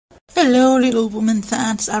Little Woman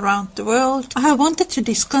fans around the world. I have wanted to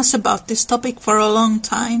discuss about this topic for a long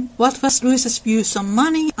time. What was Louisa's views on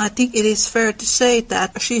money? I think it is fair to say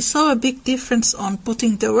that she saw a big difference on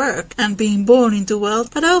putting the work and being born into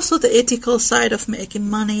wealth, but also the ethical side of making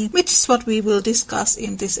money, which is what we will discuss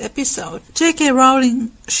in this episode. J.K.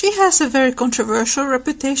 Rowling, she has a very controversial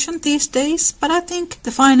reputation these days, but I think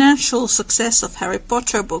the financial success of Harry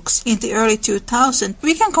Potter books in the early 2000s,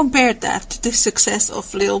 we can compare that to the success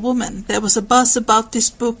of Little Woman. There was a buzz about this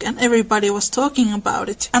book and everybody was talking about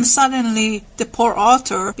it, and suddenly the poor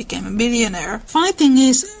author became a millionaire. Funny thing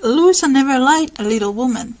is, Louisa never liked Little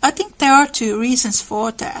Woman. I think there are two reasons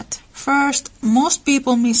for that. First, most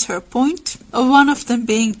people miss her point, one of them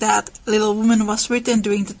being that Little Woman was written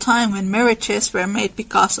during the time when marriages were made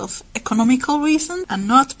because of economical reasons and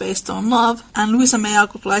not based on love, and Louisa May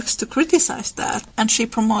Alcott likes to criticize that, and she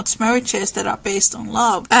promotes marriages that are based on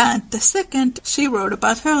love. And the second, she wrote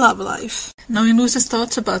about her love life. Knowing Louisa's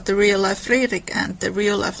thoughts about the real-life Friedrich and the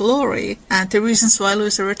real-life Laurie, and the reasons why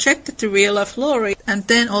Louisa rejected the real-life Laurie, and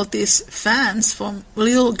then all these fans from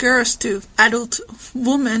little girls to adult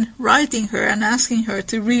women writing her and asking her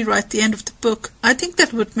to rewrite the end of the book, I think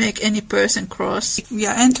that would make any person cross. We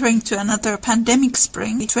are entering to another pandemic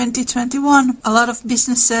spring. In 2021, a lot of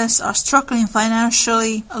businesses are struggling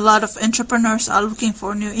financially. A lot of entrepreneurs are looking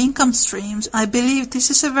for new income streams. I believe this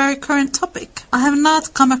is a very current topic. I have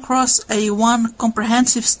not come across one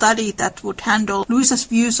comprehensive study that would handle Louisa's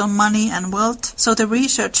views on money and wealth, so the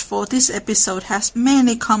research for this episode has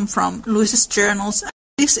mainly come from Louisa's journals.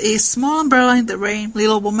 This is Small Umbrella in the Rain,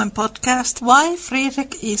 Little Woman podcast, Why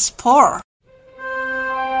Friedrich is Poor.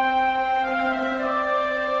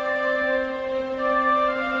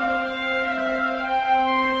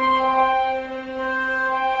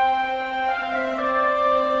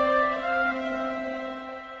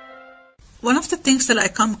 One of the things that I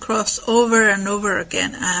come across over and over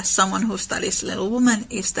again as someone who studies Little Woman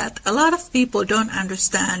is that a lot of people don't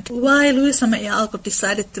understand why Louisa May Alcott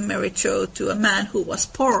decided to marry Joe to a man who was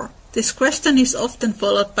poor. This question is often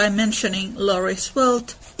followed by mentioning Laurie's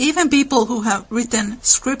wealth. Even people who have written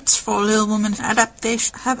scripts for Little Woman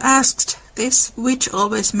adaptations have asked this, which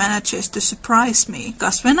always manages to surprise me,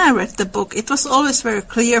 because when I read the book it was always very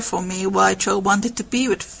clear for me why Jo wanted to be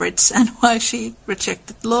with Fritz and why she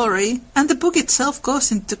rejected Laurie, and the book itself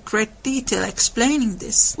goes into great detail explaining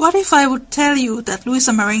this. What if I would tell you that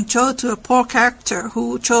Louisa marrying Jo to a poor character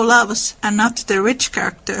who Jo loves and not to the rich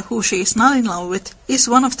character who she is not in love with is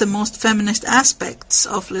one of the most feminist aspects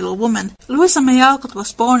of Little Woman? Louisa May Alcott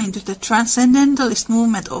was born into the Transcendentalist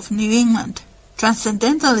movement of New England.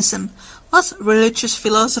 Transcendentalism was a religious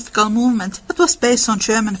philosophical movement that was based on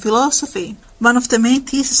German philosophy. One of the main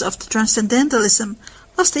theses of the Transcendentalism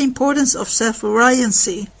was the importance of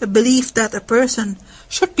self-reliancy, a belief that a person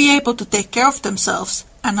should be able to take care of themselves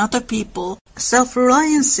and other people.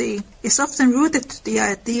 Self-reliancy is often rooted to the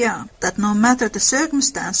idea that no matter the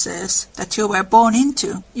circumstances that you were born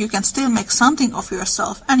into, you can still make something of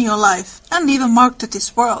yourself and your life and leave a mark to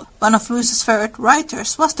this world. One of Louisa's favorite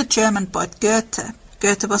writers was the German poet Goethe.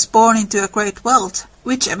 Goethe was born into a great wealth,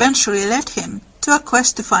 which eventually led him to a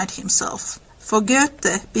quest to find himself. For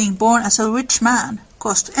Goethe, being born as a rich man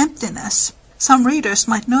caused emptiness. Some readers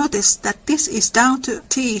might notice that this is down to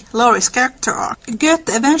Laurie's character arc. Goethe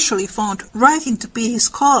eventually found writing to be his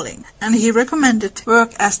calling, and he recommended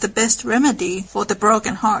work as the best remedy for the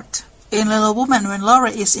broken heart. In Little Woman, when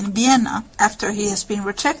Laurie is in Vienna, after he has been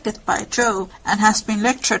rejected by Jo and has been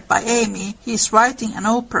lectured by Amy, he is writing an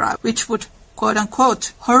opera which would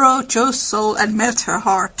quote-unquote harrow Jo's soul and melt her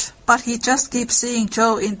heart. But he just keeps seeing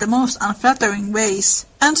Jo in the most unflattering ways,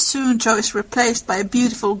 and soon Jo is replaced by a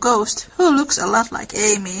beautiful ghost who looks a lot like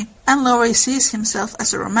Amy, and Laurie sees himself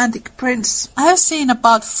as a romantic prince. I have seen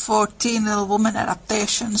about 14 Little Woman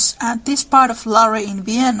adaptations, and this part of Laurie in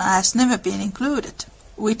Vienna has never been included,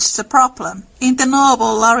 which is a problem. In the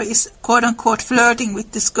novel, Laurie is quote-unquote flirting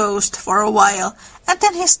with this ghost for a while, and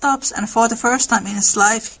then he stops, and for the first time in his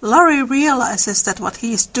life, Laurie realizes that what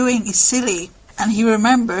he is doing is silly, and he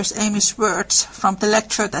remembers Amy's words from the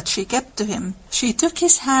lecture that she gave to him. She took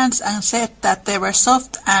his hands and said that they were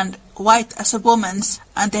soft and white as a woman's,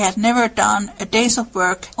 and they had never done a day's of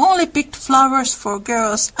work, only picked flowers for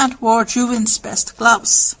girls and wore Juvin's best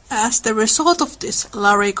gloves. As the result of this,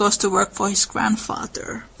 Laurie goes to work for his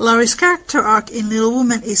grandfather. Laurie's character arc in Little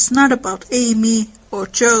Woman is not about Amy or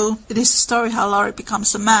Jo. It is a story how Laurie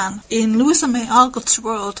becomes a man. In Louisa May Alcott's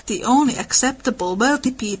world, the only acceptable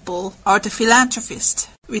wealthy people are the philanthropists,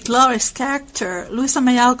 With Laurie's character, Louisa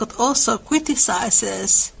May Alcott also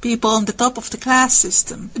criticizes people on the top of the class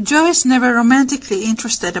system. Joe is never romantically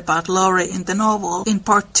interested about Laurie in the novel. In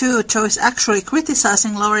part 2, Joe is actually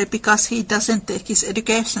criticizing Laurie because he doesn't take his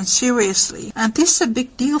education seriously. And this is a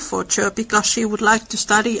big deal for Joe because she would like to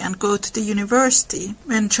study and go to the university.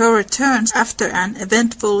 When Joe returns after an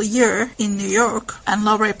eventful year in New York and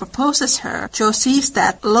Laurie proposes her, Joe sees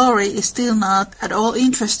that Laurie is still not at all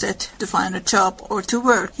interested to find a job or to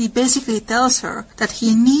work. He basically tells her that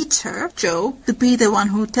he needs her, Joe, to be the one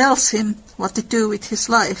who tells him what to do with his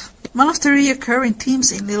life. One of the recurring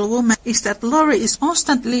themes in Little Woman is that Laurie is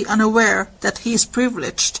constantly unaware that he is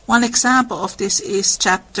privileged. One example of this is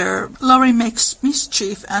chapter Laurie Makes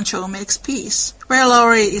Mischief and Joe Makes Peace, where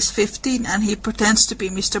Laurie is 15 and he pretends to be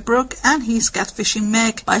Mr. Brooke and he's catfishing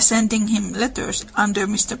Meg by sending him letters under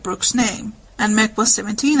Mr. Brooke's name. And Meg was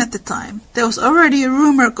 17 at the time. There was already a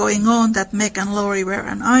rumor going on that Meg and Laurie were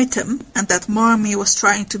an item, and that Marmee was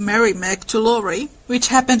trying to marry Meg to Laurie, which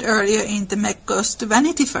happened earlier in the Meg Goes to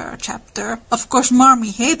Vanity Fair chapter. Of course,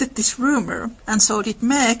 Marmee hated this rumor, and so did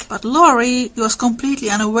Meg, but Laurie was completely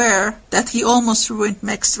unaware that he almost ruined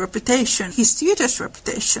Meg's reputation, his tutor's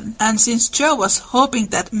reputation. And since Joe was hoping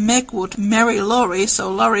that Meg would marry Laurie so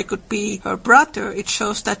Laurie could be her brother, it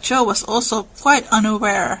shows that Joe was also quite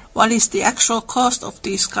unaware what is the actual cost of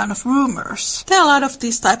these kind of rumors. There are a lot of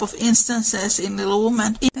these type of instances in Little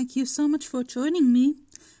Woman. Thank you so much for joining me.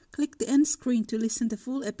 Click the end screen to listen to the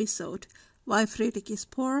full episode, Why Friedrich is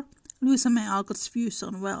Poor, Louisa May Alcott's Views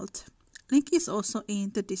on Wealth. Link is also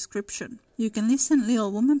in the description. You can listen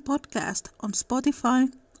Little Woman podcast on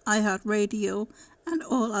Spotify, iHeartRadio, and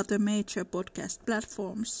all other major podcast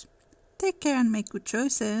platforms. Take care and make good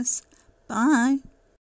choices. Bye!